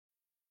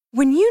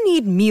When you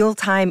need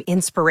mealtime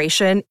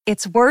inspiration,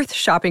 it's worth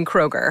shopping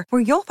Kroger,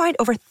 where you'll find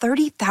over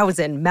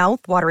 30,000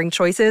 mouth-watering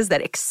choices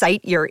that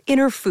excite your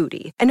inner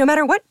foodie. And no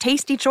matter what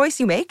tasty choice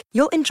you make,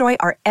 you'll enjoy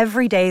our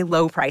everyday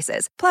low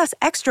prices, plus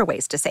extra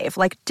ways to save,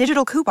 like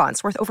digital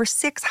coupons worth over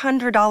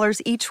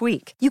 $600 each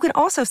week. You can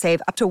also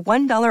save up to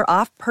 $1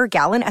 off per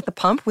gallon at the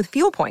pump with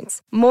fuel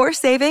points. More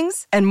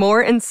savings and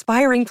more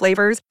inspiring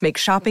flavors make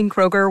shopping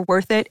Kroger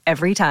worth it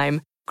every time.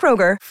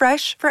 Kroger,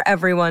 fresh for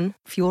everyone.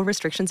 Fuel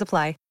restrictions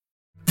apply.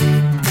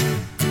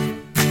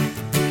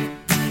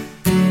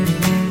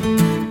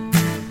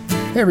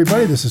 Hey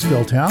everybody, this is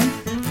Phil Town.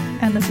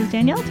 And this is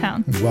Danielle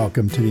Town.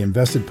 Welcome to the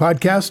Invested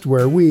Podcast,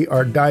 where we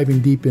are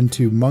diving deep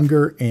into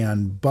Munger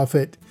and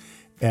Buffett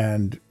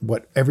and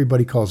what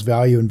everybody calls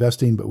value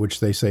investing, but which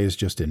they say is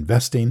just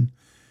investing.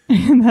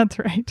 That's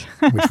right.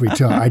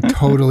 Which I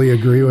totally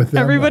agree with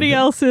them. Everybody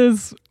else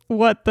is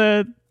what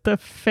the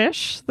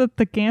fish that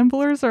the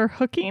gamblers are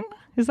hooking?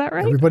 Is that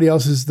right? Everybody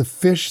else is the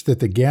fish that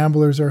the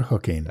gamblers are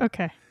hooking.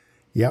 Okay.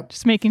 Yep.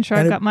 Just making sure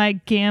I've got my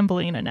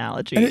gambling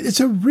analogy. And it's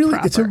a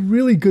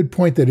really good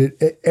point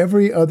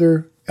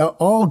that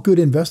all good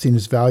investing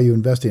is value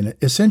investing.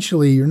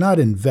 Essentially, you're not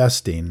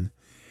investing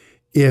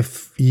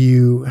if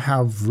you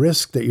have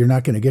risk that you're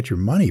not going to get your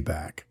money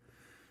back.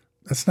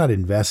 That's not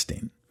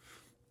investing.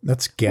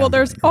 That's gambling. Well,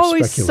 there's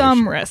always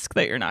some risk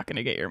that you're not going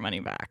to get your money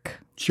back.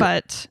 Sure.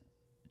 But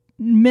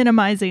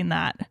minimizing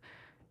that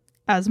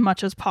as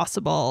much as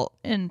possible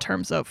in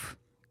terms of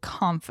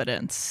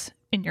confidence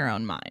in your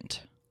own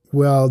mind.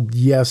 Well,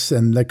 yes,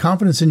 and the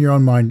confidence in your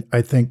own mind,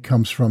 I think,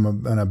 comes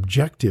from an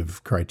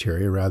objective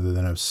criteria rather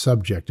than a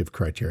subjective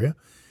criteria.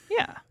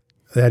 Yeah.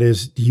 That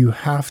is, you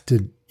have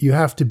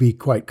to be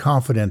quite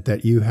confident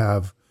that you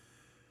have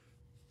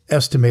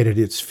estimated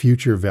its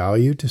future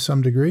value to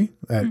some degree,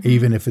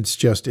 even if it's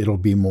just it'll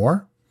be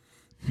more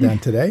than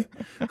today.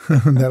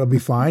 That'll be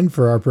fine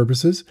for our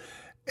purposes.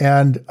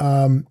 And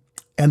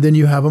then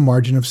you have a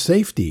margin of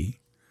safety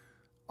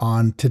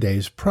on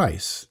today's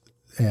price.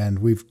 And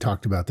we've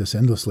talked about this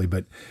endlessly,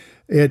 but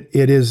it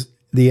is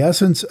the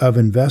essence of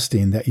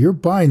investing that you're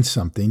buying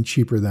something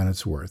cheaper than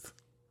it's worth.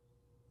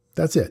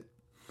 That's it.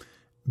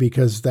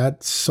 Because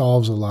that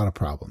solves a lot of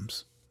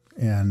problems.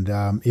 And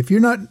if you're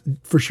not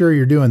for sure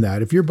you're doing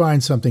that, if you're buying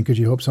something because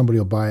you hope somebody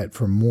will buy it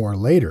for more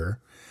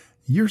later,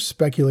 you're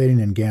speculating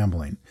and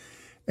gambling.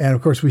 And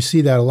of course, we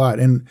see that a lot.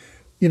 And,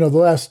 the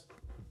last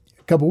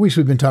couple of weeks,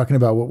 we've been talking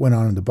about what went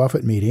on in the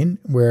Buffett meeting,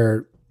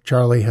 where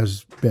Charlie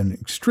has been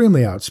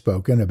extremely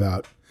outspoken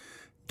about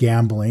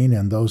gambling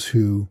and those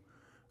who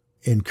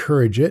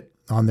encourage it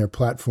on their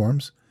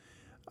platforms,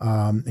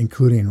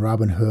 including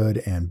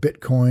Robinhood and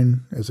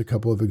Bitcoin as a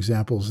couple of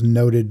examples,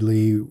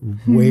 notedly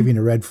waving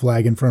a red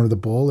flag in front of the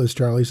bull, as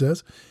Charlie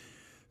says.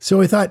 So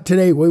we thought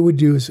today what we would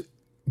do is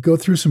go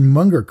through some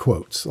Munger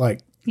quotes,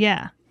 fast.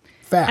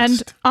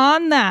 And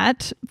on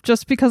that,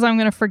 just because I'm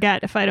going to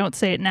forget if I don't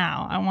say it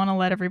now, I want to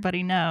let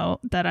everybody know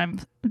that I'm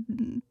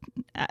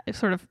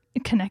sort of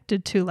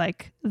connected to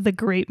the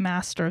great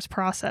master's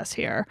process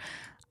here.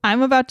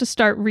 I'm about to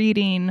start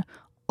reading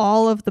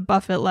all of the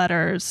Buffett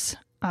letters,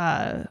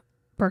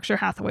 Berkshire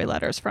Hathaway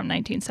letters from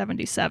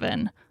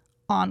 1977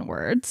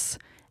 onwards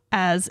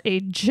as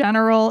a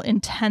general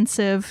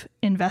intensive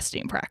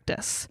investing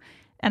practice.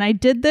 And I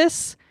did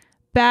this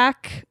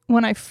back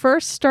when I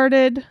first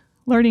started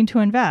learning to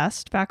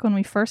invest, back when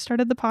we first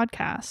started the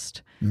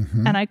podcast.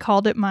 And I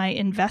called it my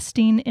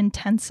investing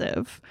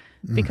intensive.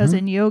 Because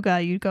in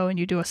yoga, you go and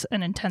you do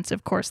an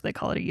intensive course. They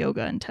call it a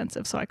yoga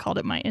intensive. So I called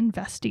it my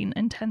investing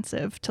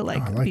intensive to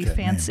be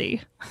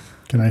fancy.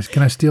 Name.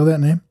 Can I steal that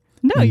name?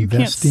 No, you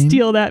can't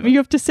steal that. You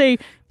have to say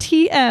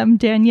TM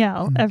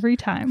Danielle every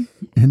time.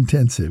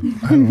 Intensive.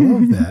 I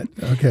love that.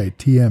 Okay,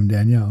 TM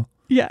Danielle.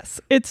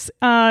 Yes, it's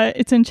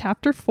in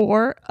chapter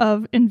 4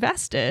 of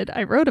Invested.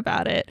 I wrote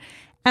about it.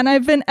 And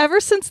I've been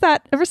ever since I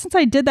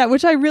did that,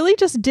 which I really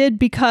just did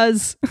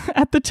because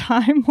at the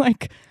time,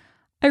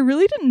 I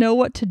really didn't know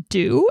what to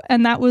do.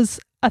 And that was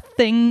a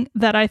thing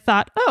that I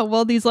thought, oh,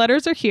 well, these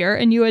letters are here.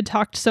 And you had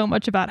talked so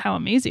much about how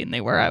amazing they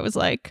were. I was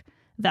like,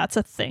 that's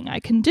a thing I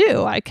can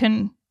do. I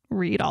can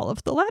read all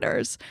of the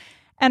letters.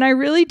 And I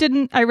really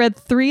didn't. I read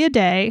 3 a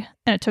day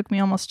and it took me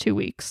almost 2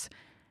 weeks.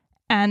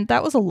 And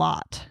that was a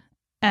lot.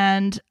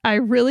 And I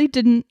really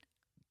didn't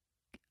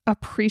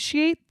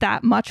appreciate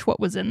that much what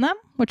was in them,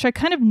 which I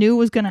kind of knew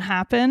was going to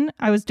happen.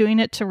 I was doing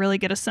it to really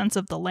get a sense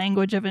of the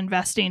language of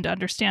investing, to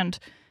understand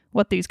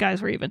what these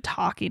guys were even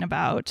talking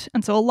about.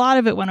 And so a lot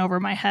of it went over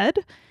my head.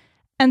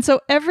 And so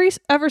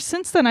ever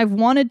since then, I've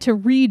wanted to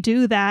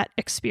redo that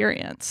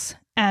experience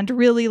and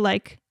really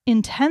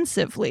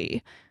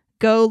intensively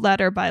go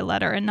letter by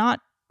letter and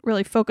not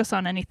really focus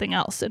on anything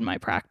else in my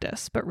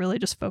practice, but really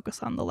just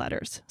focus on the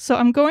letters. So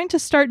I'm going to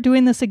start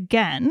doing this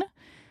again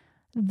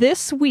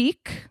this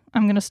week.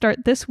 I'm going to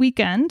start this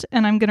weekend,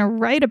 and I'm going to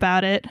write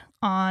about it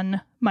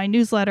on my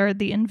newsletter,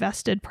 The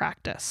Invested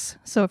Practice.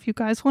 So if you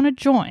guys want to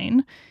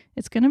join,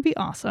 it's going to be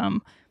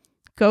awesome.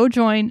 Go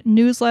join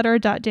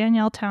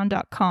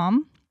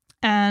newsletter.danielletown.com,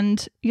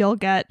 and you'll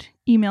get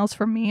emails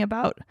from me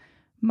about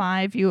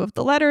my view of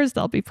the letters.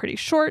 They'll be pretty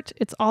short.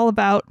 It's all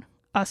about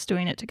us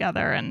doing it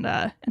together and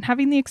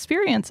having the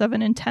experience of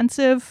an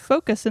intensive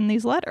focus in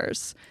these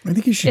letters. I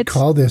think you should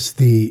call this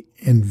the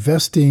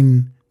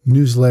investing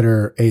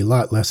newsletter a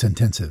lot less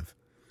intensive.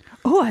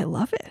 Oh, I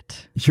love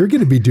it. You're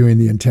going to be doing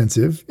the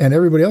intensive, and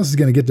everybody else is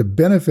going to get to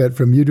benefit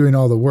from you doing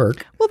all the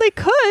work. Well, they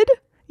could.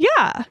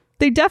 Yeah,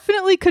 they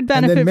definitely could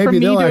benefit and then from maybe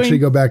me they'll doing... actually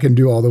go back and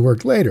do all the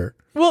work later.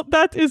 Well,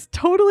 that is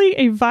totally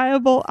a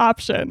viable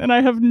option, and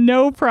I have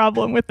no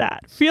problem with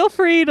that. Feel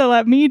free to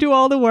let me do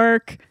all the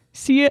work,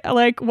 see it,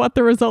 like what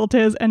the result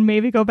is, and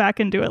maybe go back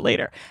and do it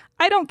later.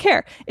 I don't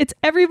care. It's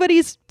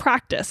everybody's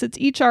practice. It's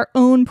each our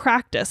own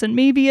practice, and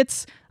maybe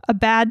it's a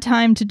bad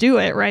time to do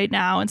it right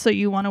now, and so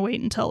you want to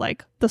wait until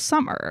like the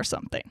summer or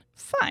something.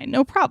 Fine,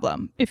 no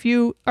problem. If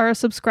you are a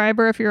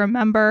subscriber, if you're a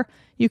member,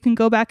 you can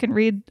go back and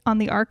read on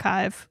the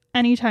archive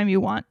anytime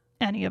you want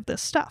any of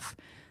this stuff.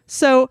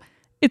 So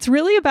it's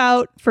really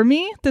about, for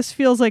me, this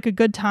feels like a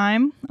good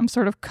time. I'm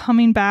sort of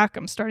coming back.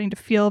 I'm starting to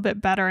feel a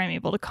bit better. I'm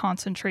able to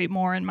concentrate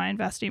more in my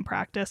investing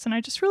practice. And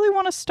I just really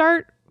want to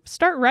start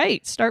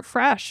right, start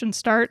fresh, and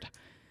start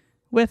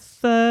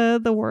with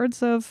the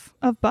words of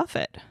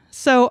Buffett.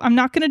 So I'm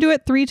not going to do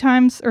it 3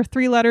 times or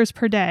 3 letters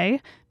per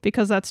day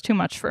because that's too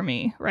much for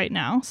me right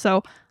now.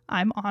 So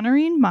I'm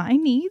honoring my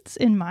needs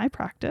in my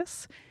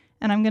practice,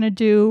 and I'm going to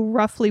do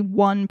roughly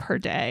 1 per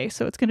day.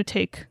 So it's going to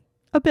take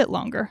a bit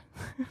longer.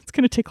 It's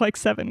going to take like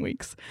 7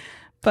 weeks.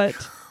 But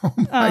oh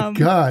my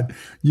God,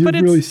 you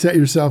really set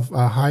yourself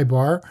a high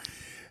bar.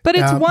 But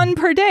it's 1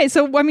 per day.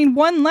 So, I mean,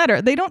 1 letter,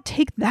 they don't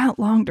take that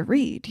long to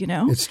read, you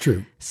know? It's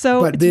true.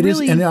 So, but it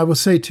really is, and I will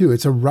say too,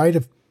 it's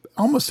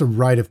almost a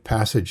rite of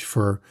passage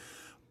for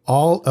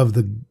all of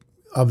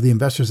the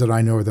investors that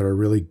I know that are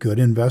really good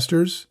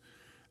investors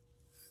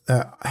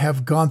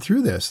have gone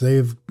through this.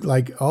 They've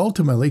like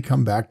ultimately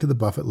come back to the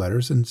Buffett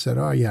letters and said,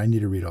 oh yeah, I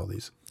need to read all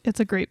these. It's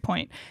a great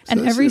point. So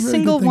and every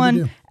single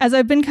one, as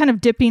I've been kind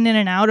of dipping in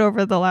and out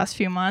over the last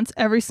few months,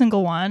 every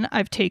single one,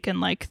 I've taken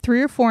like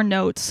 3 or 4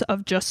 notes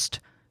of just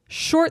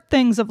short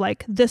things of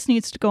like, this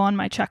needs to go on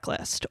my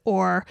checklist,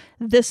 or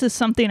this is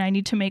something I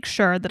need to make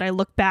sure that I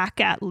look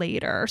back at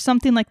later, or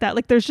something like that.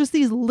 Like there's just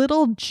these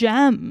little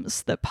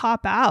gems that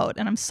pop out.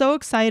 And I'm so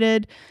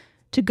excited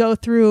to go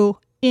through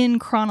in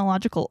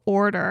chronological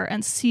order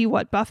and see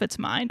what Buffett's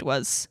mind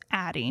was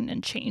adding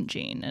and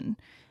changing and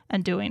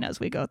doing as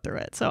we go through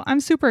it. So I'm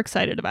super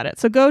excited about it.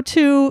 So go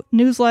to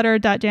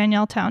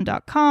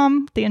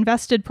newsletter.danielletown.com, the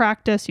invested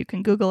practice. You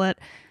can Google it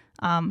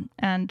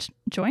and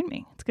join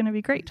me. It's going to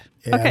be great.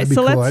 Yeah, okay,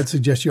 so cool. I'd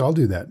suggest you all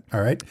do that.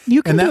 All right.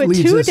 You can do it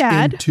too,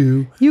 Dad.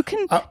 You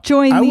can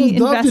join the investing. I would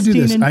love to do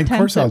this. Of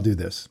course I'll do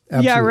this.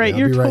 Absolutely. Yeah, right.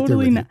 You're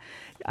totally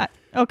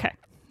okay.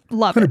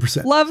 Love 100%.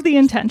 It. Love the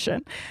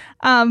intention.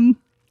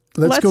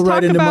 Let's go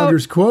right into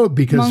Munger's quote,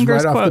 because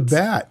Munger's right off the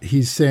bat,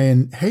 he's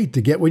saying, hey,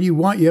 to get what you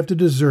want, you have to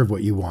deserve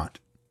what you want.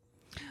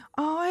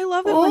 Oh, I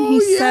love it when he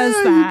says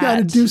that. You got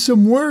to do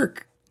some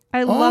work.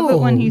 I love it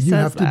when he says that.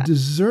 You have to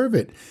deserve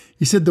it.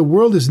 He said, the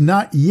world is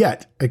not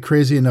yet a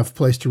crazy enough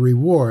place to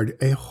reward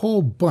a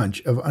whole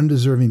bunch of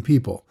undeserving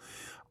people.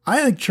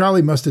 I think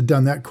Charlie must have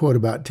done that quote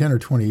about 10 or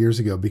 20 years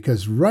ago,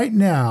 because right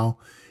now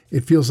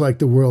it feels like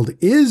the world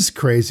is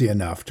crazy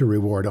enough to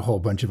reward a whole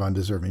bunch of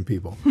undeserving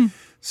people.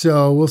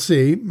 So we'll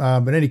see.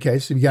 But in any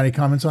case, have you got any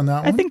comments on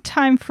that one? I think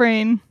time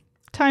frame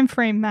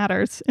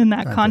matters in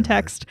that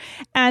context.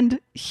 And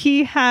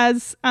he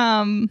has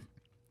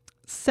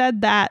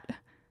said that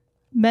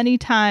many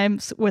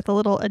times with a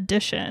little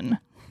addition,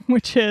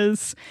 which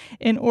is,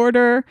 in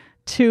order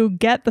to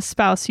get the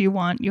spouse you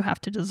want, you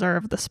have to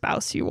deserve the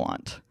spouse you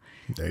want.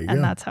 There you go.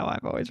 And that's how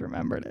I've always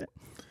remembered it.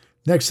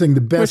 Next thing,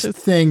 the best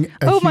thing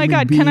a oh my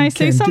God, can I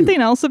say something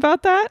else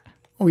about that?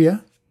 Oh, yeah.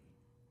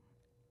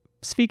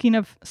 Speaking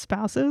of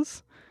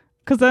spouses,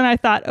 because then I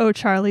thought, oh,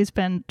 Charlie's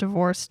been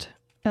divorced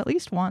at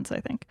least once,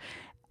 I think.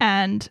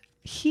 And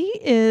he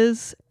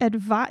is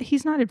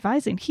he's not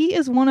advising. He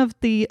is one of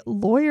the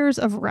lawyers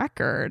of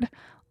record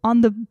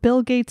on the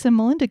Bill Gates and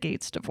Melinda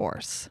Gates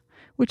divorce,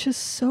 which is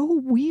so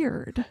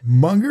weird.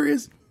 Munger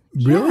is?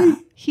 Really? Yeah,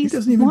 he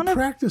doesn't even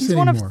practice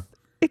anymore.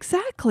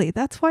 Exactly.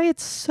 That's why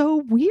it's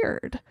so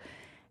weird.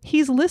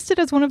 He's listed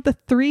as one of the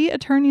 3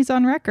 attorneys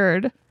on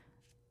record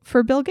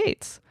for Bill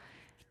Gates.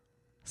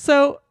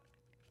 So,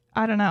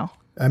 I don't know.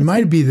 It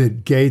might be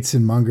that Gates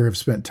and Munger have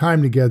spent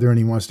time together and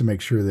he wants to make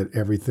sure that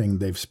everything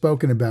they've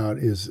spoken about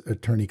is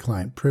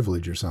attorney-client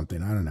privilege or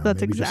something. I don't know.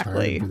 That's Maybe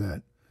exactly just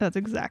that. That's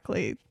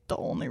exactly the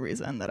only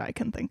reason that I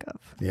can think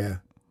of. Yeah.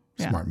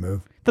 Smart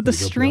move. But the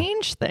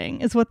strange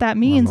thing is what that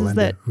means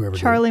Melinda, is that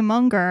Charlie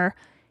Munger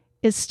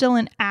is still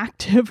an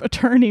active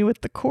attorney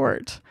with the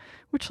court,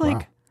 which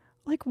like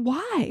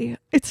why?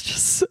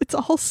 It's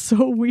all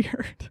so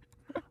weird.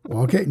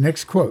 Well, okay,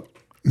 next quote.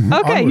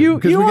 Okay,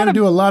 because we're going to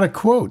do a lot of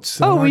quotes.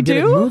 So we do?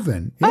 Get it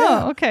moving. Yeah.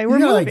 Oh, okay, we're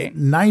moving. Like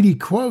 90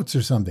 quotes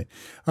or something.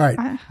 All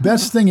right,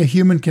 best thing a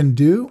human can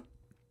do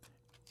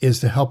is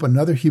to help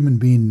another human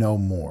being know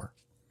more.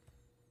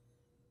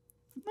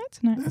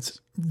 That's nice.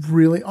 That's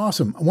really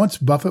awesome. Once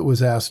Buffett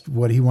was asked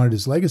what he wanted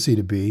his legacy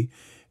to be,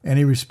 and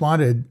he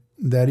responded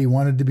that he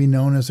wanted to be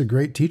known as a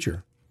great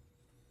teacher.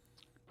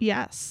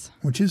 Yes.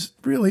 Which is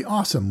really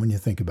awesome when you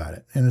think about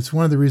it. And it's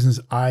one of the reasons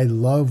I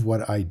love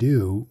what I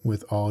do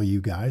with all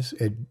you guys,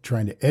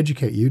 trying to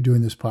educate you,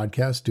 doing this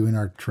podcast, doing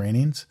our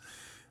trainings.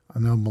 I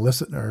know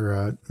Melissa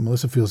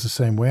feels the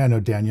same way. I know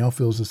Danielle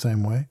feels the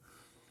same way.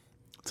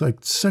 It's like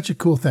such a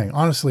cool thing.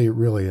 Honestly, it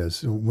really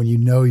is. When you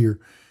know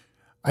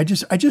I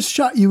just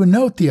shot you a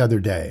note the other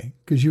day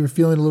because you were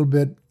feeling a little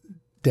bit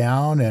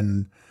down,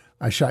 and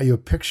I shot you a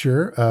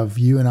picture of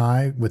you and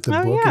I with the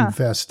book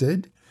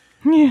Invested.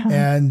 Yeah.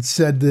 And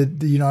said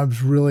that, I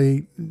was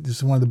really, this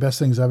is one of the best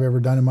things I've ever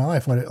done in my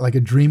life. Like a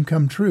dream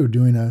come true,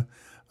 doing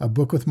a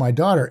book with my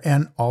daughter.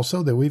 And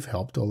also that we've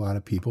helped a lot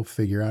of people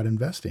figure out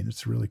investing.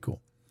 It's really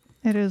cool.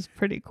 It is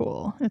pretty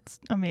cool. It's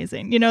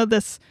amazing.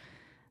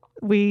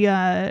 We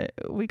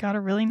got a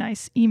really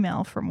nice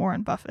email from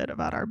Warren Buffett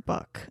about our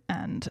book.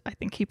 And I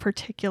think he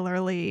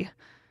particularly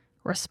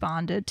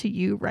responded to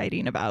you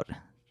writing about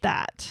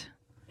that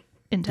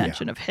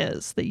intention of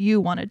his, that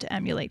you wanted to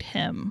emulate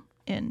him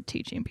in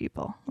teaching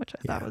people, which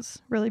I thought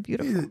was really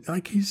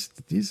beautiful.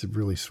 He's a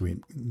really sweet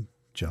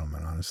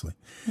gentleman, honestly.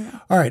 Yeah.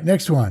 All right,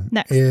 next one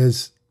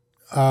is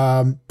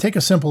take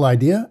a simple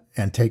idea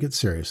and take it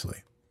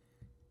seriously.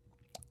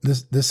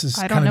 This is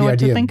kind of the idea. I don't know what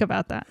to think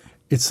about that.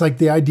 It's like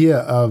the idea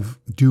of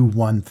do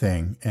one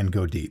thing and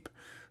go deep.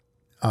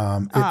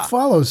 It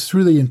follows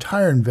through the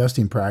entire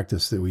investing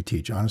practice that we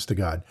teach, honest to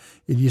God.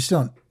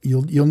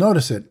 You'll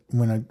notice it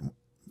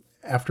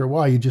after a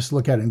while, you just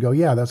look at it and go,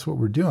 yeah, that's what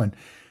we're doing.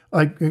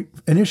 Like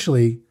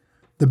initially,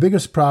 the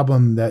biggest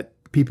problem that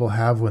people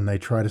have when they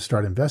try to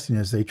start investing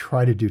is they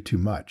try to do too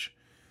much.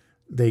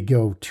 They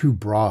go too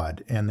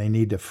broad and they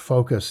need to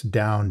focus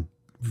down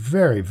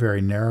very,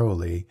 very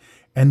narrowly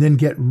and then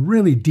get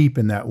really deep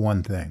in that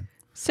one thing.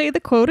 Say the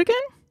quote again?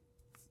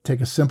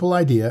 Take a simple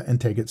idea and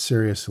take it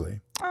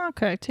seriously.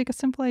 Okay, take a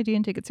simple idea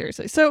and take it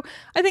seriously. So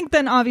I think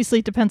then obviously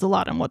it depends a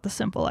lot on what the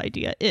simple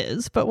idea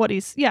is, but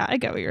I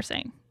get what you're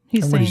saying.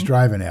 What he's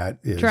driving at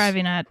is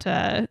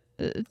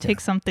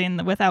take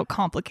something without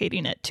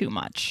complicating it too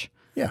much.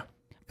 Yeah.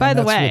 By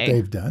the way, that's what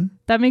they've done.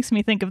 That makes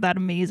me think of that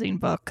amazing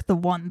book, The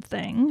One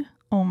Thing.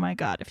 Oh my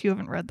God. If you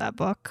haven't read that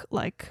book,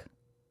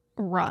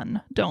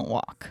 run, don't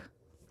walk.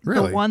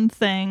 Really? The One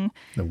Thing.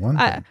 The One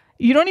Thing.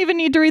 You don't even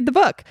need to read the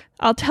book.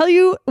 I'll tell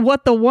you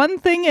what the one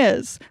thing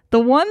is. The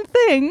one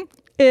thing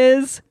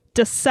is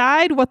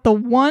decide what the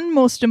one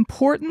most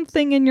important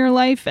thing in your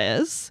life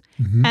is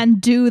and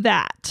do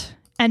that.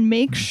 And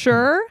make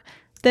sure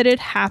that it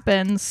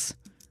happens.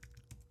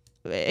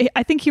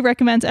 I think he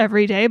recommends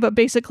every day, but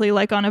basically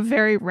on a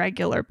very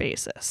regular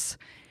basis.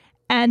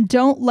 And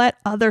don't let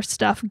other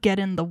stuff get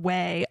in the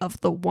way of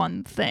the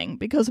one thing,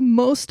 because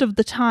most of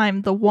the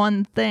time, the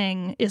one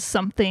thing is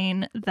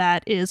something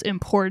that is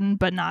important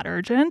but not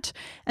urgent.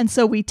 And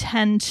so we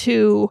tend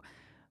to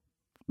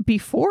be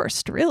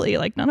forced, really,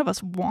 none of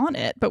us want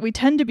it, but we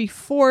tend to be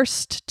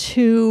forced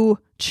to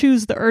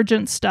choose the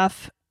urgent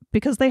stuff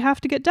because they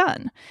have to get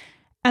done.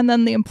 And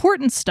then the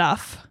important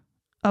stuff,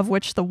 of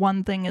which the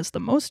one thing is the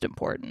most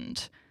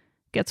important,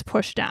 gets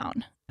pushed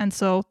down. And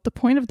so the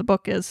point of the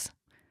book is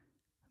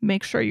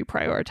make sure you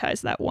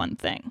prioritize that one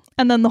thing.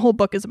 And then the whole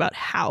book is about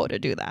how to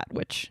do that,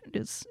 which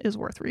is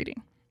worth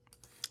reading.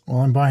 Well,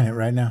 I'm buying it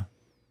right now.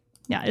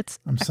 Yeah,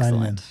 I'm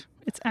signing in.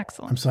 It's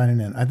excellent. I'm signing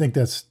in. I think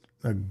that's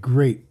a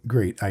great,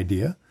 great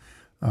idea.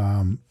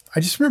 I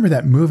just remember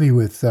that movie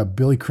with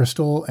Billy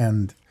Crystal,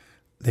 and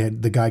they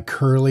had the guy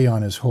Curly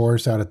on his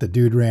horse out at the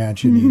Dude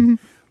Ranch, and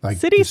he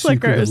City the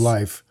Slickers. Secret of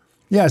Life.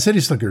 Yeah, City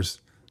Slickers.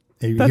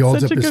 He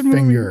holds up his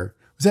finger.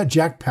 Was that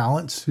Jack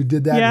Palance who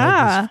did that?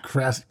 Yeah.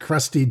 This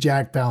crusty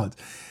Jack Palance.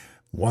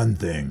 One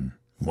thing.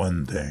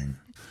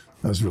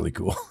 That was really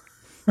cool.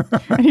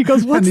 And he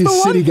goes, what's the one thing? And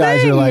these city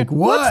guys are like,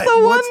 what?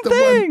 What's the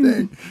one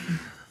thing?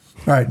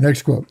 All right,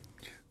 next quote.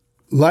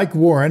 Like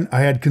Warren,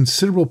 I had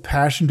considerable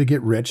passion to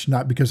get rich,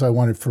 not because I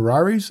wanted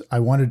Ferraris. I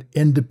wanted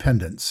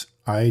independence.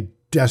 I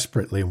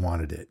desperately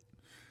wanted it.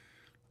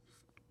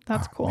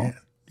 That's cool. Man.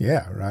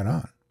 Yeah, right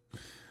on.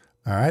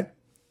 All right.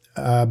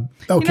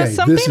 Okay.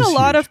 Something a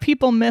lot of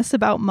people miss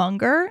about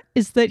Munger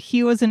is that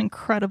he was an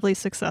incredibly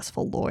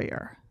successful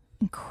lawyer.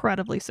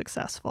 Incredibly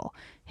successful.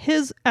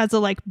 As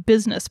a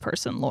business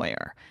person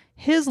lawyer,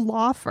 his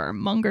law firm,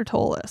 Munger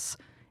Tolles,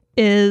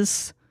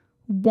 is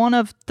one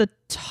of the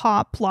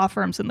top law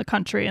firms in the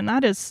country, and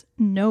that is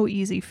no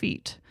easy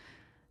feat.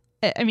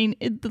 I mean,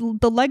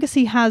 the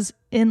legacy he has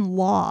in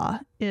law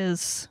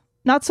is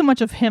not so much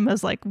of him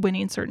as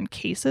winning certain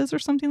cases or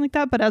something like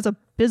that, but as a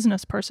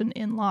business person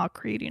in law,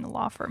 creating a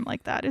law firm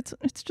like that.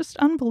 It's just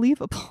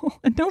unbelievable.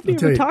 And nobody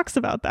ever talks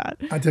about that.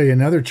 I'll tell you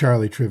another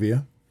Charlie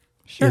trivia.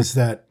 Sure. Is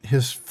that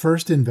his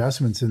first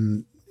investments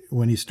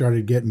when he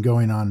started getting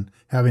going on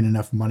having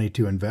enough money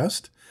to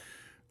invest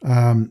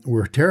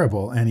were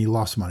terrible, and he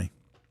lost money.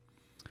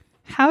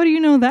 How do you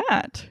know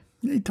that?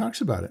 Yeah, he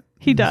talks about it.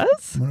 He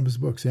does? One of his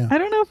books, yeah. I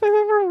don't know if I've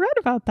ever read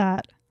about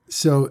that.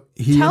 So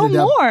he Tell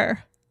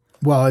more.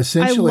 Well,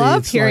 essentially, I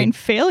love hearing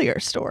failure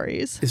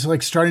stories. It's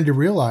like starting to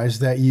realize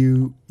that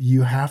you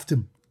have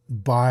to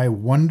buy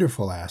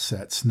wonderful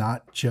assets,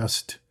 not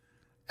just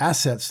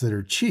assets that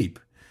are cheap.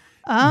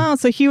 Oh,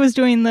 so he was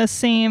doing the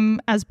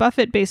same as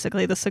Buffett,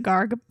 basically, the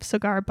cigar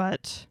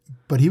butt.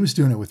 But he was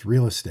doing it with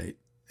real estate,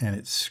 and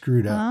it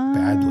screwed up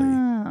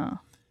badly.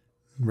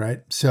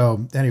 Right?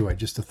 So anyway,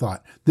 just a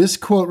thought. This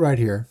quote right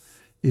here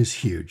is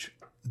huge.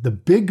 The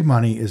big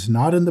money is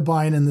not in the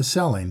buying and the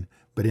selling,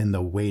 but in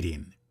the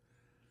waiting.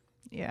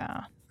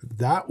 Yeah.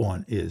 That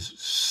one is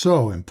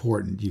so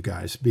important, you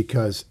guys,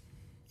 because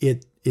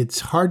it's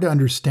hard to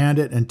understand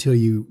it until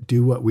you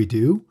do what we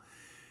do.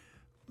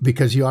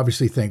 Because you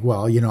obviously think,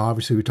 well,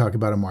 obviously we talk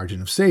about a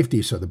margin of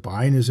safety, so the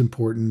buying is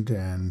important,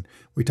 and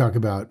we talk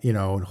about,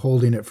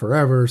 holding it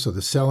forever, so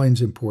the selling's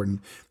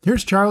important.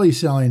 Here's Charlie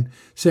saying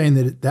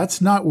that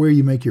that's not where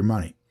you make your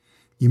money.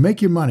 You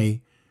make your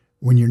money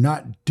when you're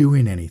not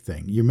doing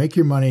anything. You make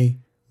your money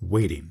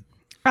waiting.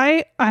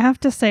 I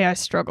have to say I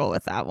struggle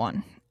with that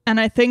one, and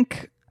I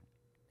think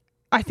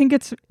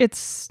it's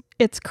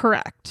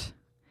correct.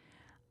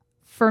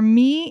 For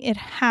me, it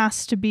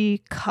has to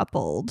be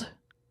coupled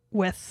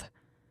with,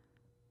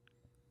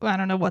 I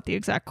don't know what the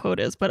exact quote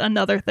is, but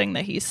another thing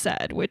that he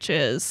said, which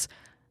is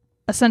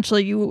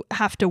essentially you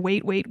have to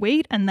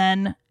wait, and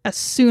then as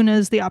soon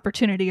as the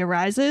opportunity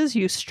arises,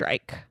 you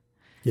strike.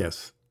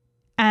 Yes.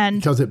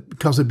 And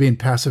because of being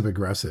passive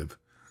aggressive.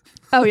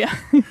 Oh yeah.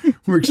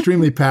 We're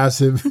extremely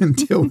passive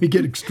until we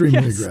get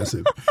extremely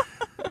aggressive.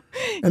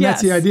 And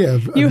that's the idea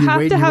of you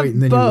wait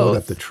and then you load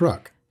up the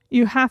truck.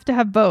 You have to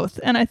have both.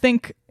 And I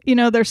think,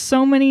 there's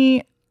so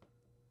many,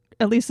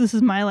 at least this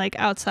is my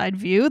outside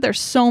view, there's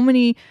so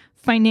many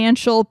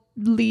financial-ish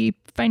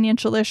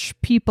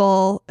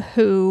people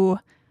who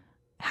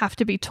have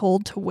to be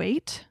told to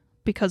wait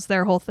because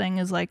their whole thing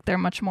is they're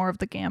much more of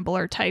the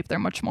gambler type. They're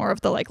much more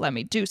of the let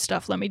me do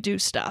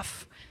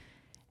stuff.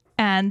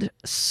 And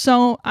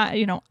so,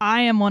 I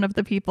am one of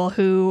the people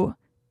who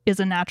is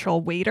a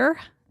natural waiter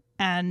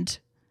and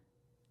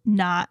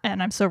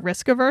I'm so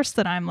risk averse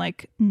that I'm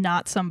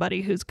not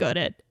somebody who's good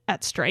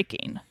at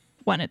striking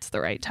when it's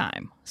the right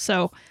time.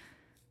 So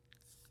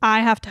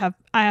I have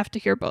to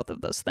hear both of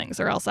those things,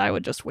 or else I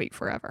would just wait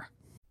forever.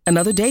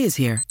 Another day is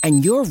here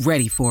and you're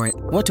ready for it.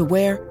 What to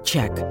wear?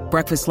 Check.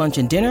 Breakfast, lunch,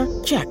 and dinner?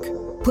 Check.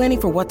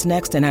 Planning for what's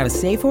next and how to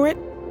save for it?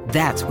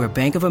 That's where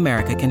Bank of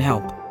America can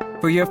help.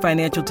 For your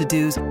financial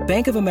to-dos,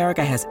 Bank of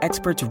America has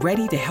experts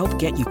ready to help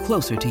get you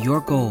closer to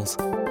your goals.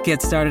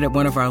 Get started at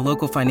one of our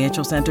local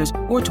financial centers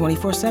or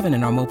 24/7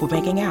 in our mobile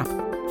banking app.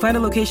 Find a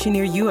location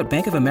near you at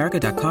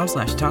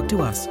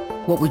bankofamerica.com/talktous.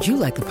 What would you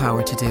like the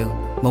power to do?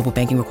 Mobile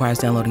banking requires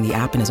downloading the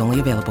app and is only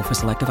available for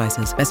select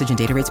devices. Message and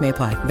data rates may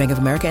apply. Bank of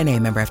America NA,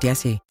 member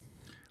FDIC.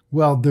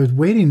 Well, the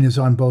waiting is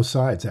on both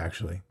sides,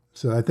 actually.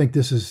 So I think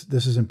this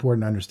is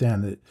important to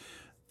understand that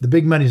the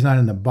big money is not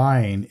in the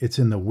buying, it's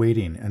in the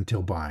waiting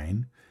until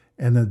buying.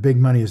 And the big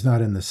money is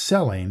not in the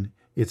selling,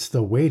 it's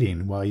the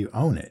waiting while you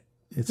own it.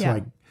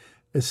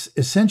 It's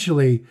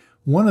essentially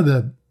one of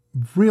the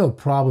real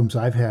problems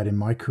I've had in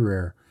my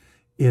career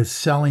is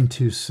selling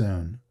too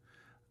soon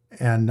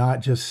and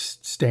not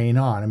just staying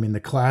on. I mean, the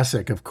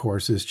classic, of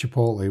course, is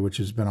Chipotle, which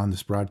has been on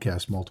this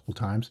broadcast multiple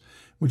times,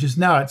 which is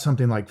now at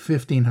something like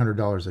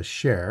 $1,500 a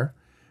share.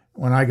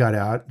 When I got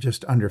out,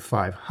 just under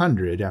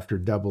 $500 after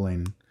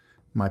doubling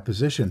my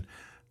position.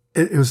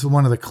 It was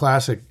one of the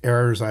classic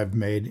errors I've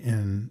made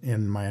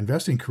in my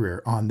investing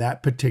career on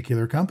that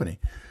particular company.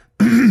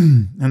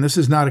 And this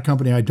is not a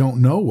company I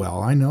don't know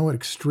well. I know it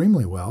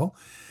extremely well.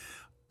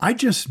 I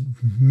just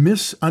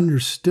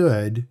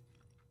misunderstood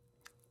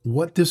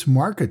what this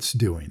market's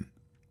doing.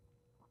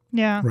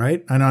 Yeah.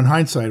 Right? And on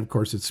hindsight, of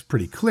course, it's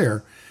pretty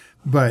clear.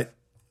 But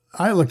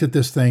I looked at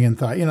this thing and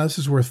thought, this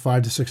is worth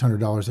 $500 to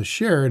 $600 a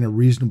share to a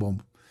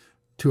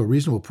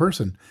reasonable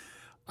person.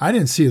 I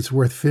didn't see it's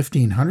worth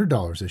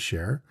 $1,500 a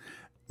share.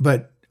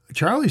 But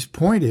Charlie's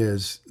point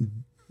is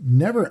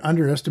never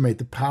underestimate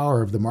the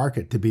power of the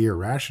market to be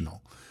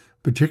irrational,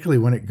 particularly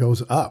when it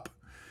goes up.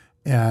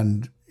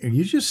 And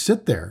you just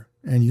sit there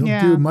and you'll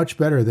do much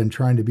better than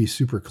trying to be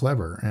super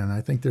clever. And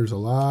I think there's a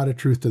lot of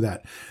truth to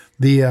that.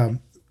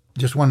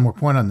 Just one more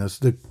point on this.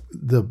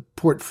 The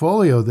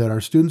portfolio that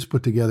our students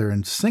put together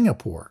in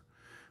Singapore,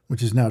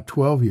 which is now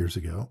 12 years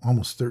ago,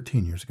 almost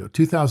 13 years ago,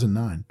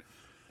 2009.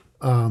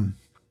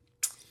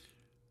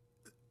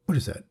 What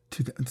is that?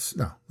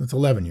 That's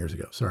 11 years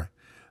ago. Sorry.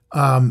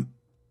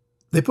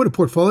 They put a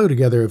portfolio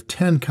together of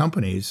 10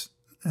 companies,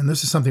 and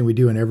this is something we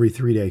do in every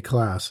 3-day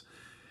class.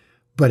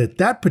 But at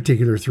that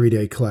particular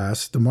 3-day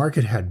class, the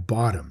market had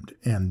bottomed,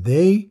 and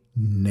they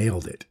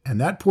nailed it. And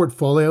that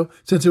portfolio,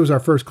 since it was our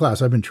first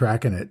class, I've been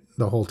tracking it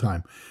the whole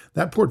time.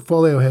 That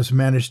portfolio has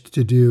managed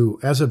to do,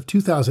 as of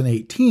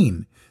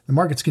 2018, the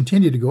market's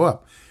continued to go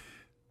up.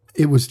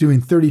 It was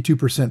doing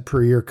 32%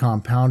 per year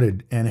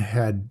compounded, and it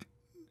had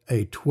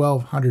a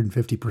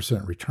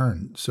 1,250%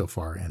 return so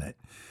far in it.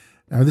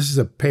 Now, this is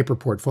a paper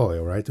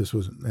portfolio, right? This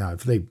was,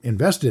 if they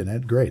invested in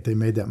it, great, they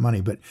made that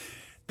money. But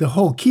the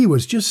whole key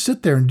was just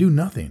sit there and do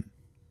nothing.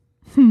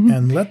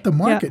 and let the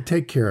market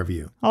take care of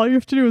you. All you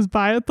have to do is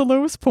buy at the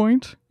lowest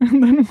point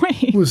and then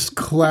wait. Was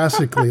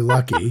classically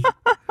lucky.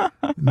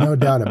 No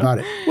doubt about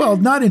it. Well,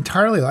 not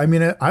entirely. I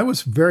mean, I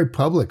was very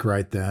public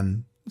right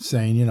then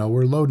saying,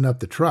 we're loading up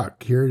the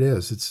truck. Here it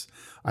is.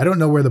 I don't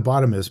know where the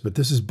bottom is, but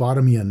this is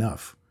bottomy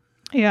enough.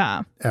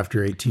 Yeah.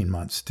 After 18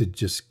 months to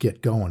just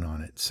get going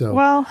on it. So,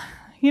 well,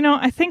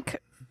 I think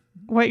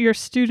what your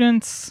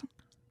students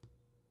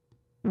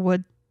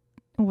would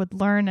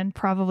learn, and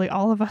probably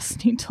all of us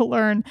need to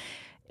learn,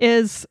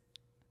 is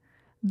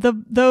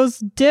those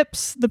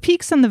dips, the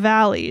peaks and the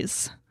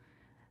valleys.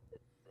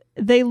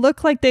 They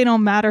look like they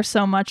don't matter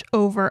so much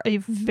over a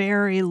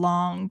very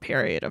long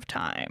period of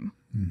time,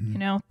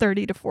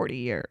 30 to 40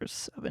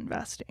 years of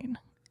investing.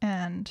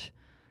 And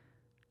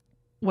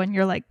when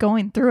you're like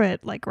going through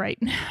it like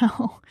right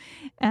now,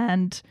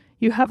 and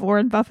you have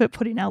Warren Buffett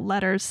putting out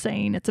letters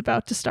saying it's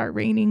about to start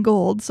raining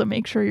gold, so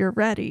make sure you're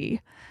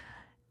ready.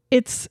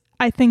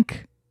 I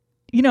think,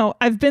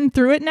 I've been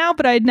through it now,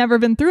 but I'd never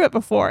been through it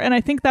before. And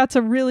I think that's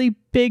a really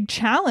big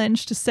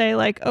challenge to say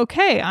like,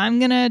 okay, I'm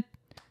going to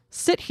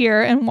sit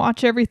here and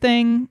watch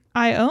everything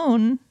I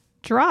own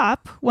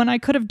drop when I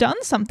could have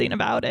done something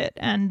about it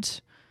and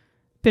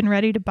been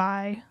ready to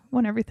buy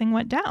when everything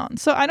went down.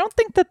 So I don't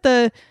think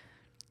that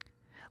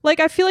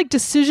I feel like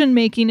decision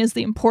making is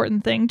the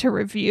important thing to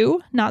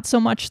review, not so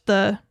much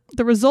the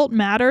result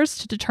matters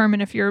to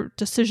determine if your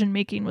decision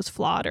making was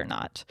flawed or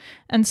not.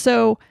 And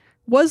so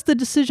was the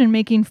decision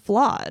making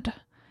flawed?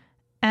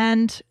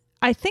 And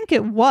I think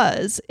it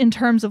was, in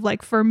terms of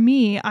like, for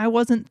me, I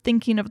wasn't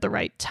thinking of the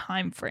right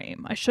time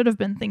frame. I should have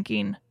been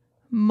thinking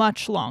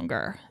much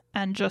longer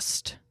and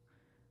just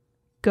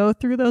go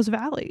through those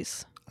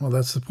valleys. Well,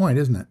 that's the point,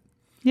 isn't it?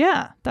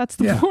 Yeah, that's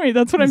the point.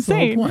 That's what I'm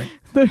saying.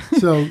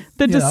 So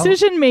the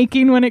decision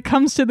making when it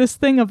comes to this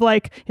thing of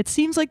like, it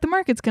seems like the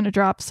market's going to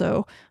drop,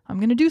 so I'm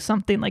going to do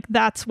something. Like,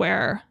 that's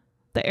where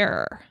the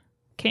error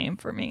came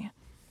for me.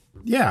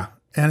 Yeah.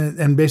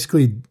 And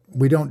basically,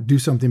 we don't do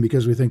something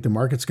because we think the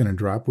market's going to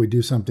drop. We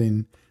do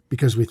something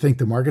because we think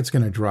the market's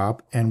going to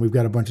drop and we've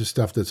got a bunch of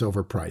stuff that's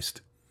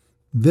overpriced.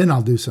 Then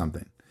I'll do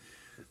something.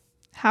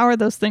 How are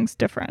those things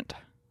different?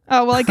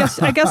 Oh, well, I guess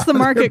the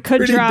market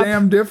could drop. Pretty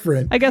damn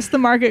different. I guess the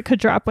market could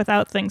drop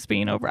without things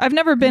being over. I've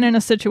never been in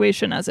a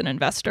situation as an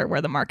investor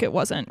where the market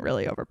wasn't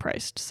really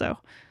overpriced. So,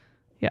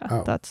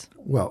 yeah,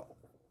 Well,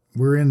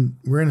 we're in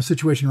a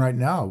situation right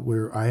now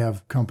where I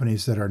have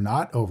companies that are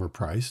not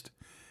overpriced.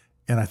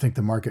 And I think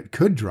the market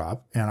could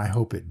drop, and I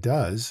hope it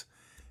does.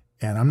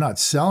 And I'm not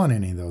selling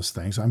any of those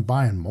things. I'm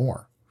buying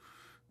more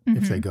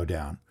if they go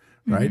down,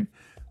 right?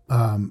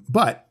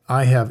 But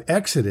I have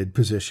exited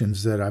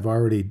positions that I've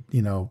already,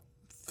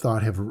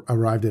 thought have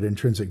arrived at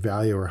intrinsic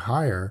value or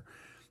higher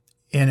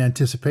in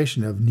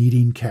anticipation of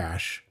needing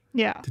cash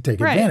to take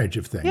advantage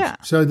of things. Yeah.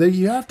 So that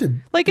you have to...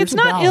 Like, it's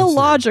not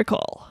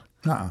illogical.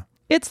 There.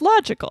 It's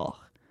logical.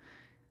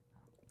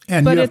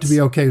 And you have to be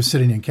okay with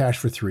sitting in cash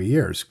for 3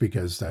 years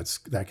because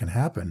that can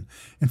happen.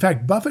 In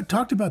fact, Buffett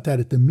talked about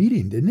that at the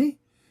meeting, didn't he?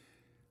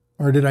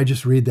 Or did I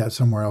just read that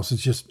somewhere else?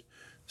 It's just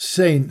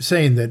saying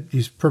that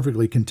he's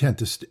perfectly content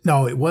to...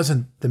 No, it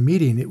wasn't the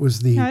meeting. It was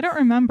the... No, I don't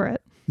remember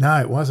it. No,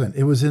 it wasn't.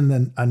 It was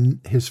in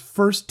his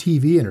first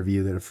TV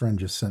interview that a friend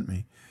just sent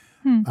me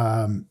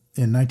in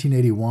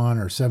 1981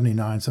 or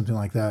 79, something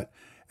like that.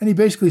 And he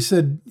basically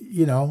said,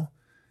 the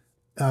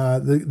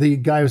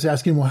guy was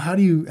asking, well, how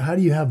do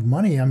you have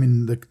money? I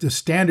mean, the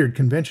standard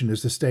convention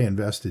is to stay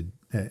invested.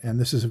 And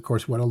this is, of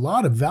course, what a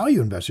lot of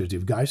value investors do.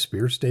 Guy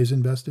Spears stays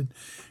invested.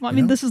 Well, I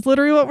mean, this is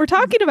literally what we're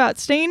talking about,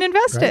 staying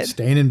invested. Right?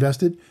 Staying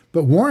invested.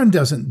 But Warren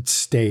doesn't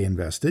stay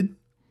invested.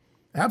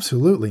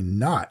 Absolutely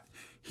not.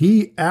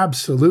 He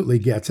absolutely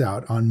gets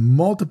out on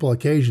multiple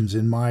occasions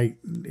in my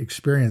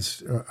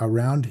experience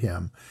around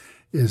him,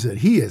 is that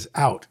he is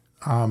out.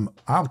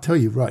 I'll tell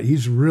you what,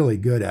 he's really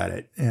good at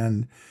it.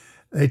 And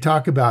they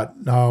talk about,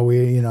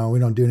 we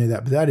don't do any of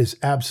that, but that is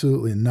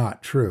absolutely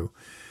not true.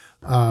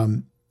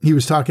 He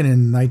was talking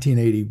in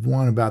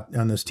 1981 about,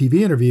 on this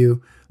TV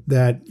interview,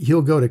 that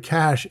he'll go to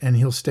cash and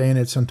he'll stay in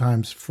it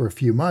sometimes for a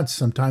few months,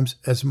 sometimes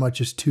as much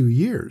as 2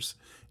 years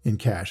in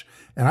cash.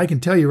 And I can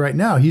tell you right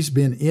now, he's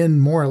been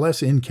in more or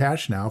less in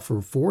cash now for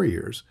 4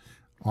 years,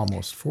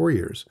 almost 4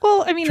 years.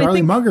 Well, I mean,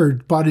 Charlie Munger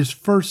bought his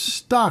first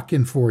stock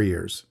in 4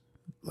 years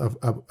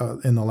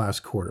in the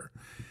last quarter.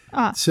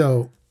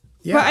 So,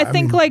 yeah. But I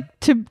think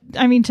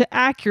to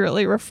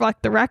accurately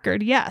reflect the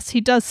record, yes, he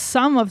does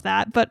some of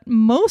that, but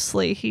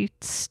mostly he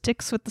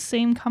sticks with the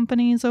same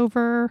companies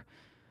over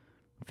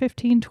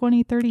 15,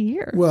 20, 30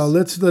 years. Well,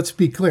 let's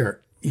be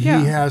clear. He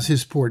has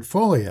his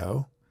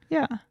portfolio.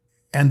 Yeah.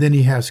 And then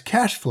he has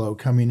cash flow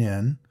coming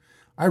in.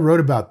 I wrote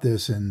about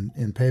this in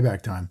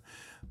Payback Time.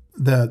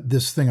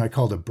 This thing I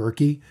called a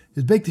Berkey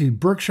is basically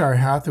Berkshire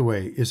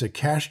Hathaway is a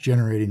cash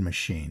generating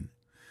machine.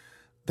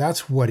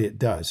 That's what it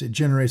does. It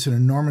generates an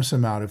enormous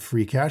amount of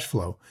free cash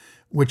flow,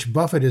 which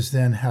Buffett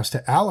then has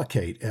to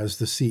allocate as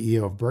the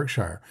CEO of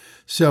Berkshire.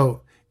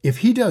 So if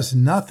he does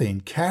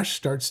nothing, cash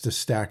starts to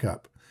stack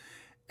up.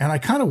 And I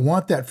kind of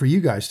want that for you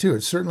guys too.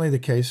 It's certainly the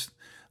case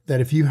that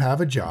if you have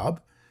a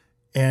job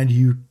and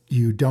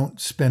you don't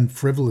spend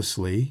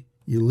frivolously,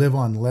 you live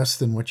on less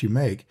than what you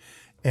make,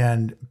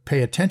 and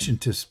pay attention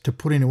to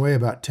putting away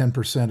about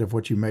 10% of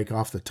what you make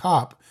off the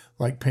top,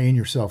 like paying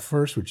yourself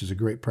first, which is a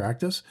great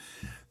practice,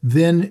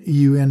 then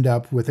you end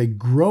up with a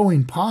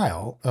growing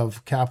pile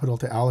of capital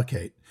to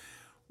allocate,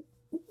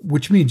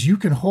 which means you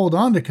can hold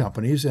on to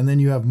companies and then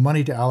you have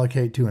money to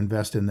allocate to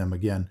invest in them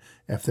again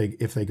if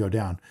they go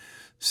down.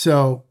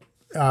 So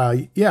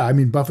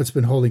Buffett's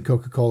been holding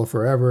Coca-Cola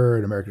forever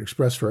and American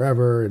Express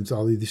forever and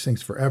all these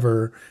things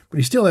forever, but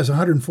he still has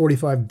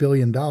 $145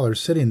 billion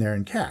sitting there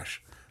in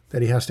cash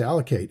that he has to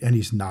allocate, and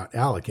he's not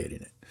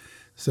allocating it.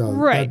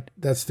 So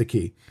that's the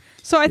key.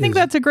 So I think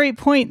that's a great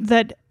point,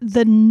 that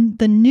the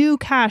new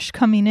cash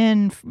coming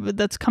in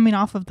that's coming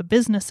off of the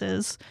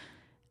businesses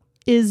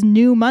is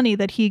new money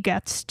that he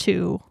gets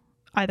to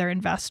either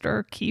invest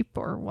or keep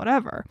or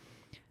whatever.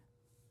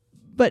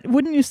 But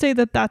wouldn't you say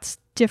that that's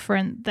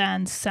different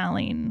than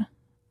selling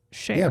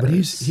shares? Yeah, but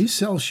he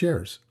sells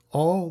shares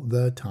all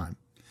the time.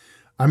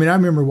 I mean, I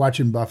remember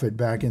watching Buffett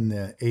back in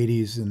the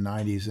 80s and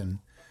 90s, and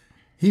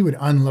he would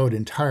unload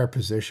entire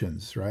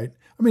positions, right?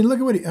 I mean, look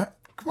at what he... come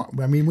on.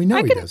 I mean, we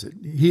know he does it.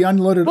 He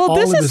unloaded all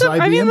of his IBM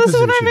position. This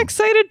is what I'm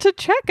excited to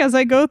check as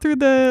I go through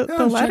the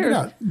letters. Check it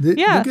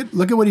out.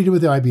 Look at what he did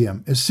with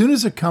IBM. As soon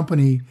as a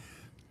company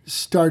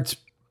starts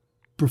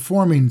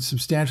performing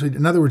substantially,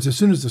 in other words, as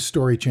soon as the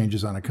story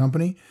changes on a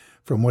company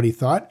from what he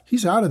thought,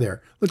 he's out of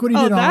there. Look what he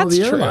did on all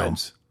the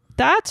airlines.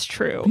 That's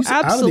true. He's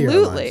absolutely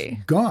out of the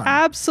airlines. Gone.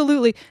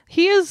 Absolutely.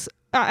 He is.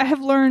 I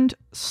have learned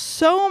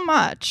so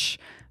much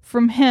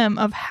from him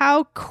of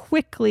how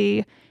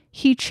quickly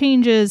he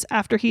changes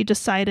after he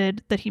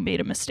decided that he made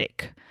a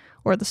mistake,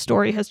 or the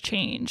story has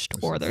changed,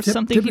 or there's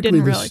something he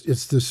didn't realize.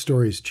 It's the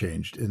story's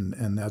changed,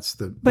 and that's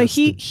the. But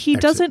he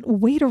doesn't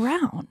wait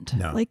around.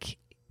 No, like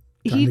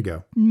time to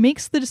go.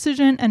 Makes the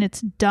decision and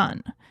it's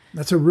done.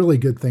 That's a really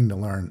good thing to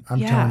learn. I'm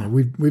telling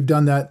you, we've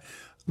done that.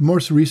 The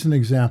most recent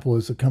example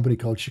is a company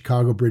called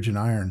Chicago Bridge and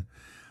Iron,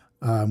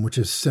 which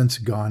has since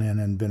gone in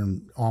and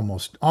been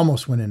almost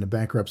went into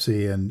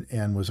bankruptcy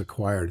and was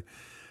acquired.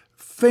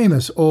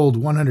 Famous old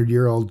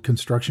 100-year-old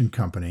construction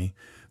company,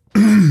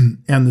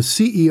 and the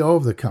CEO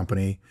of the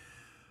company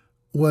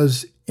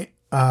was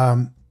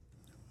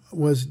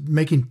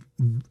making,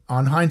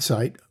 on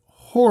hindsight,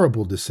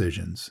 horrible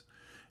decisions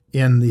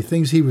in the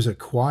things he was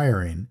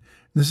acquiring.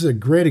 This is a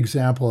great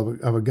example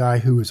of a guy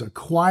who was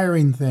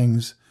acquiring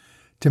things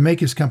to make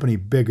his company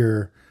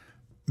bigger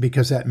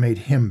because that made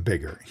him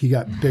bigger. He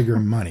got bigger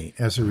money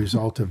as a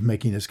result of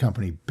making his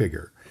company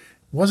bigger.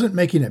 Wasn't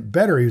making it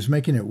better, he was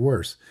making it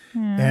worse.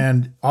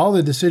 And all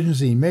the decisions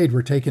he made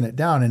were taking it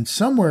down. And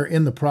somewhere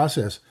in the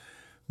process,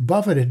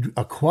 Buffett had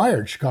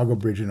acquired Chicago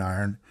Bridge and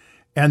Iron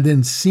and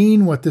then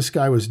seen what this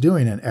guy was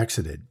doing and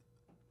exited.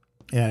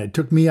 And it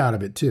took me out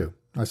of it too.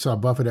 I saw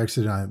Buffett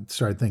exit and I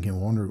started thinking,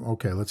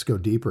 okay, let's go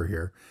deeper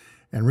here,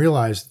 and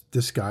realized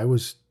this guy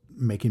was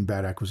making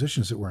bad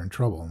acquisitions that were in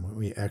trouble, and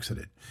we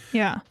exited.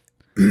 Yeah.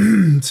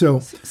 So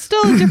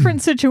still a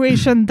different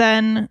situation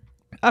than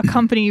a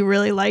company you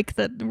really like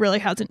that really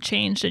hasn't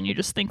changed, and you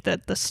just think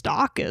that the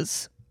stock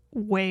is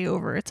way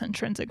over its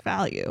intrinsic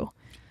value.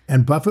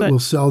 And Buffett will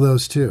sell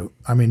those too.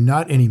 I mean,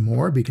 not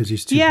anymore because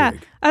he's too big. Yeah,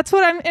 that's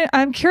what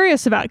I'm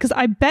curious about, because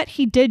I bet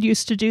he did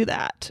used to do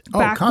that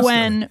back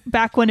when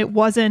it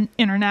wasn't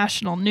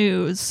international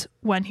news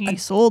when he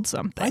sold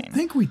something. I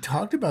think we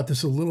talked about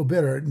this a little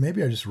bit, or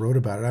maybe I just wrote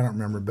about it. I don't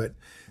remember, but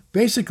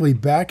basically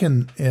back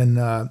in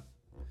I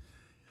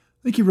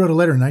think he wrote a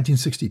letter in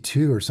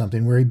 1962 or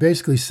something where he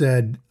basically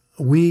said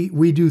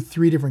we do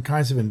three different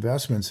kinds of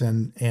investments,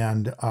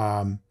 and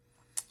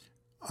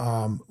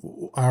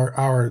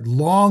our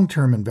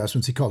long-term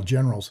investments, he called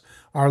generals,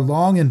 our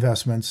long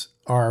investments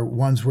are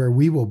ones where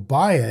we will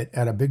buy it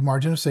at a big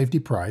margin of safety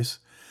price,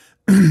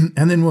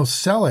 and then we'll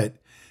sell it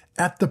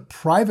at the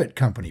private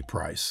company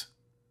price,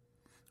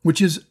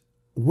 which is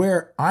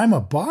where I'm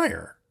a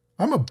buyer.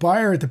 I'm a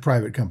buyer at the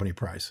private company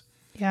price.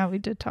 Yeah, we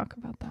did talk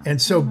about that.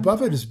 And so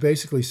Buffett is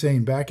basically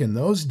saying back in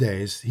those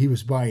days, he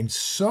was buying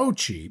so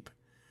cheap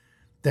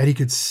that he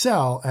could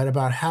sell at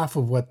about half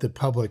of what the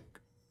public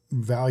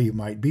value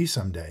might be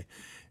someday.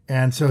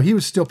 And so he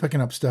was still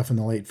picking up stuff in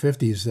the late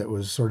 50s that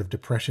was sort of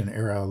Depression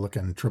era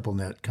looking triple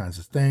net kinds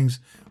of things,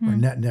 or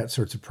net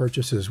sorts of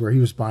purchases where he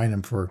was buying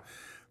them for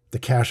the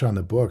cash on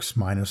the books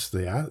minus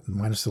the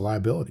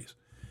liabilities.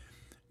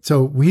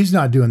 So he's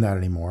not doing that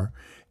anymore.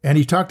 And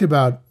he talked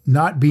about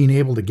not being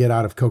able to get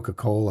out of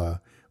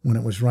Coca-Cola when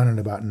it was running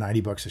about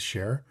 $90 a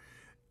share.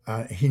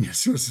 He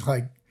just was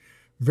like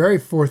very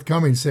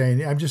forthcoming,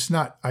 saying,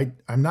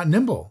 I'm not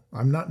nimble.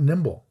 I'm not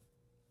nimble.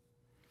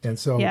 And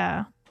so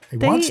he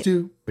wants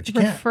to, but you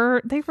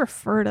can't. They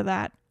refer to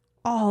that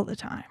all the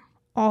time.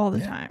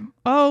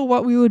 Oh,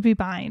 what we would be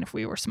buying if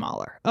we were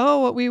smaller. Oh,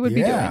 what we would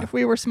be doing if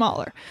we were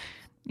smaller.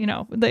 You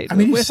know,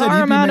 with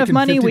our amount of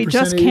money, we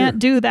just can't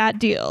do that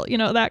deal. You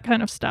know, that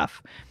kind of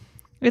stuff.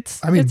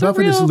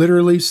 Buffett has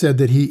literally said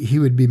that he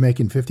would be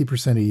making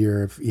 50% a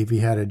year if he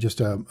had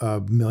just a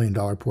 $1 million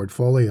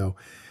portfolio.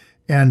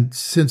 And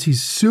since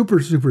he's super,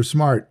 super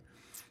smart,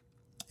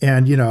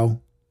 and,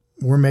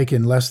 we're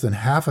making less than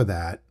half of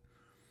that,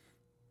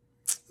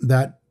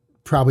 that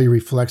probably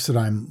reflects that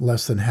I'm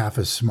less than half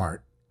as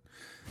smart.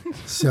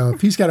 So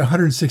if he's got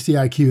 160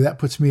 IQ, that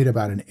puts me at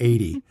about an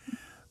 80.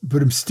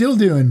 But I'm still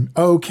doing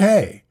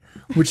okay,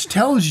 which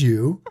tells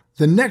you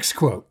the next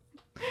quote.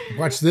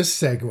 Watch this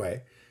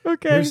segue.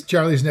 Okay. Here's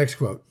Charlie's next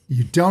quote.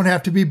 You don't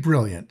have to be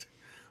brilliant,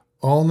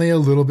 only a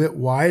little bit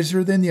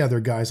wiser than the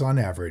other guys on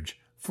average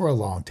for a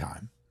long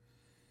time.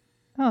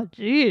 Oh,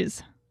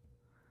 geez.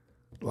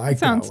 Like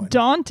Sounds that one.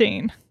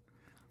 daunting.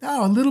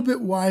 No, a little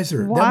bit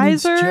wiser.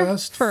 Wiser that means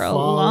just for a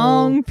follow.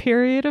 long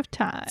period of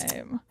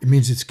time. It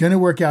means it's going to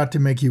work out to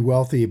make you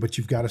wealthy, but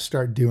you've got to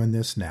start doing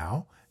this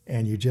now,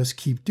 and you just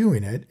keep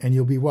doing it, and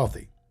you'll be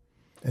wealthy.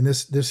 And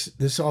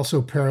this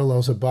also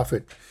parallels a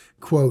Buffett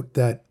quote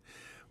that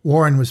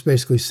Warren was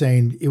basically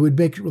saying it would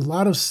make a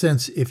lot of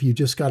sense if you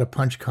just got a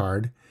punch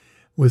card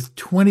with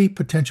 20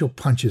 potential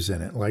punches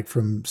in it, like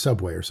from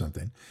Subway or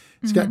something.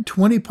 It's got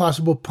 20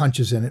 possible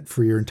punches in it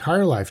for your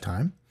entire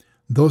lifetime.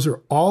 Those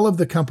are all of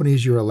the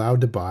companies you're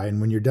allowed to buy.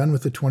 And when you're done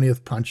with the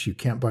 20th punch, you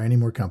can't buy any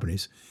more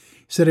companies.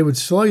 He said it would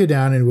slow you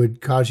down and would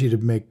cause you to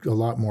make a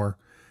lot more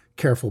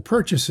careful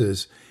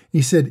purchases.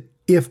 He said,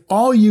 if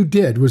all you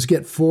did was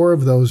get 4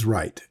 of those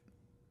right,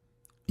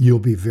 you'll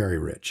be very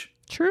rich.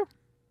 True.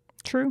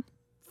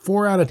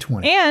 4 out of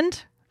 20.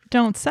 And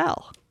don't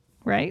sell,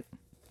 right?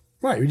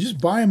 Right. You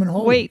just buy them and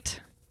hold Wait.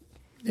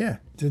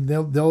 them. Yeah.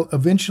 They'll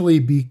eventually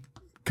be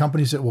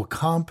companies that will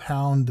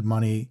compound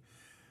money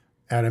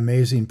at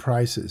amazing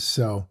prices.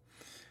 So,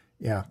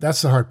 yeah,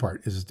 that's the hard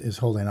part is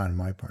holding on in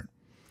my part.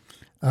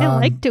 I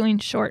like doing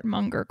short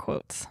Munger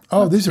quotes.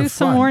 Oh, Let's these are do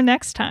some fun. more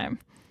next time.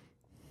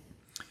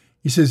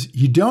 He says,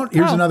 you don't,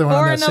 here's another one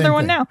on that another same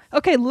one thing. now.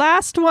 Okay,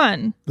 last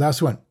one.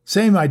 Last one.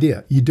 Same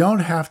idea. You don't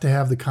have to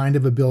have the kind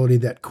of ability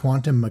that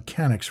quantum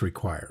mechanics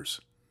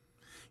requires.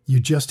 You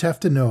just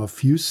have to know a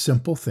few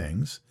simple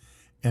things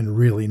and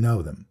really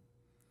know them.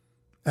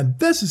 And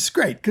this is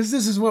great because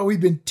this is what we've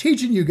been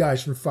teaching you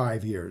guys for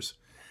 5 years.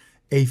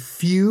 A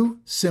few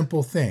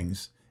simple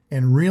things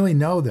and really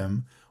know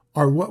them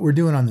are what we're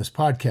doing on this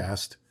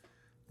podcast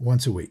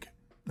once a week.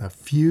 A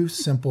few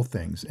simple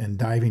things and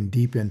diving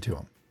deep into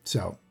them.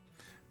 So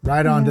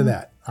right on to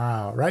that.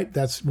 All right.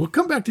 We'll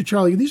come back to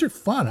Charlie. These are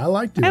fun. I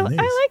like doing these.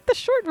 I like the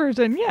short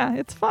version. Yeah,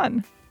 it's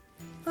fun.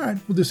 All right.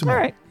 We'll do some All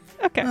more. right.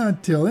 Okay.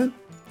 Until then,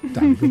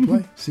 time to go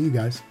play. See you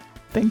guys.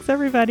 Thanks,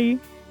 everybody.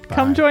 Bye.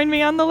 Come join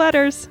me on the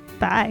letters.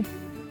 Bye.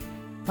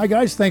 Hi,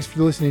 guys. Thanks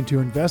for listening to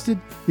Invested.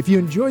 If you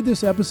enjoyed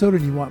this episode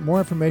and you want more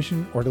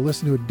information or to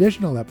listen to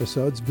additional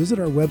episodes, visit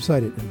our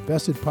website at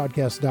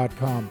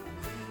investedpodcast.com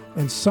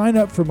and sign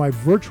up for my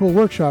virtual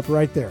workshop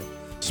right there.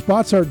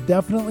 Spots are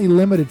definitely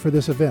limited for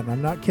this event.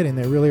 I'm not kidding.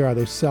 They really are.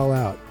 They sell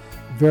out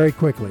very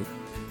quickly.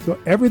 So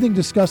everything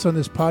discussed on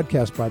this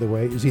podcast, by the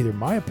way, is either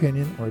my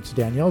opinion or it's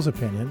Danielle's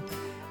opinion.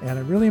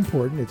 And really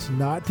important, it's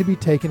not to be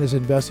taken as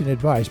investing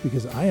advice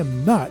because I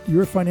am not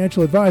your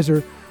financial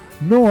advisor,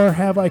 nor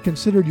have I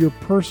considered your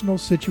personal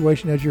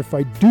situation as your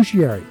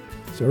fiduciary.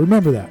 So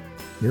remember that.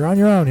 You're on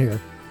your own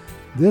here.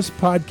 This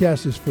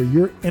podcast is for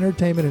your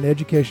entertainment and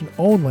education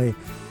only,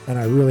 and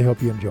I really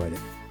hope you enjoyed it.